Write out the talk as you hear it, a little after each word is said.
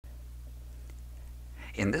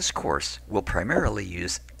In this course, we'll primarily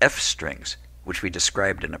use F-strings, which we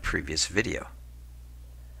described in a previous video.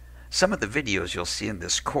 Some of the videos you'll see in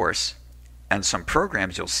this course, and some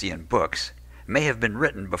programs you'll see in books, may have been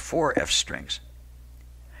written before F-strings.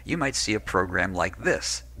 You might see a program like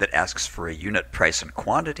this that asks for a unit price and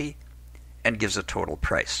quantity and gives a total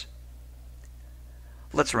price.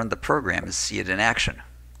 Let's run the program and see it in action.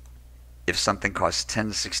 If something costs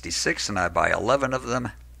 $10.66 and I buy 11 of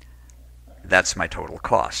them, that's my total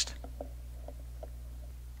cost.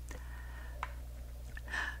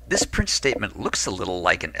 This print statement looks a little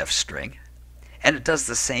like an F-string, and it does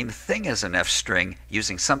the same thing as an F-string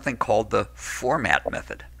using something called the format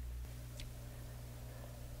method.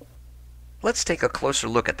 Let's take a closer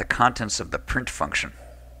look at the contents of the print function.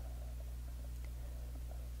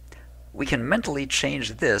 We can mentally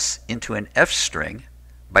change this into an F-string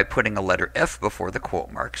by putting a letter F before the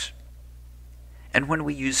quote marks. And when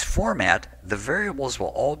we use format, the variables will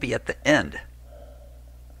all be at the end.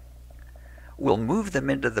 We'll move them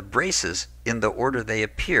into the braces in the order they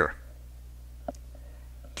appear,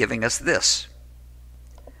 giving us this.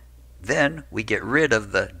 Then we get rid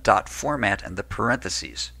of the dot format and the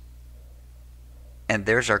parentheses. And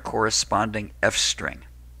there's our corresponding F-string.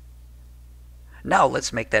 Now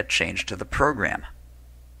let's make that change to the program.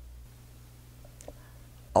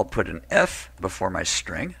 I'll put an F before my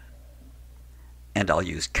string, and I'll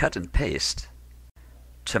use cut and paste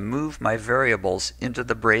to move my variables into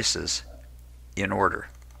the braces in order.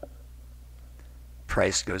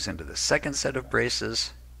 Price goes into the second set of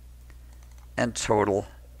braces, and total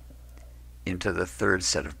into the third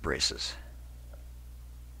set of braces.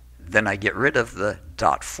 Then I get rid of the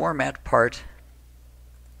dot format part,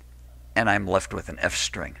 and I'm left with an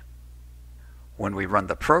F-string. When we run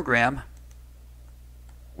the program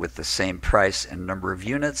with the same price and number of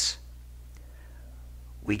units,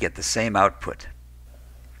 we get the same output.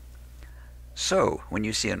 So, when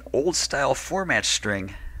you see an old-style format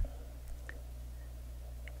string,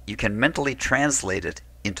 you can mentally translate it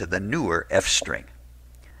into the newer F-string.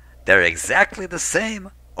 They're exactly the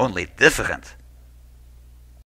same, only different.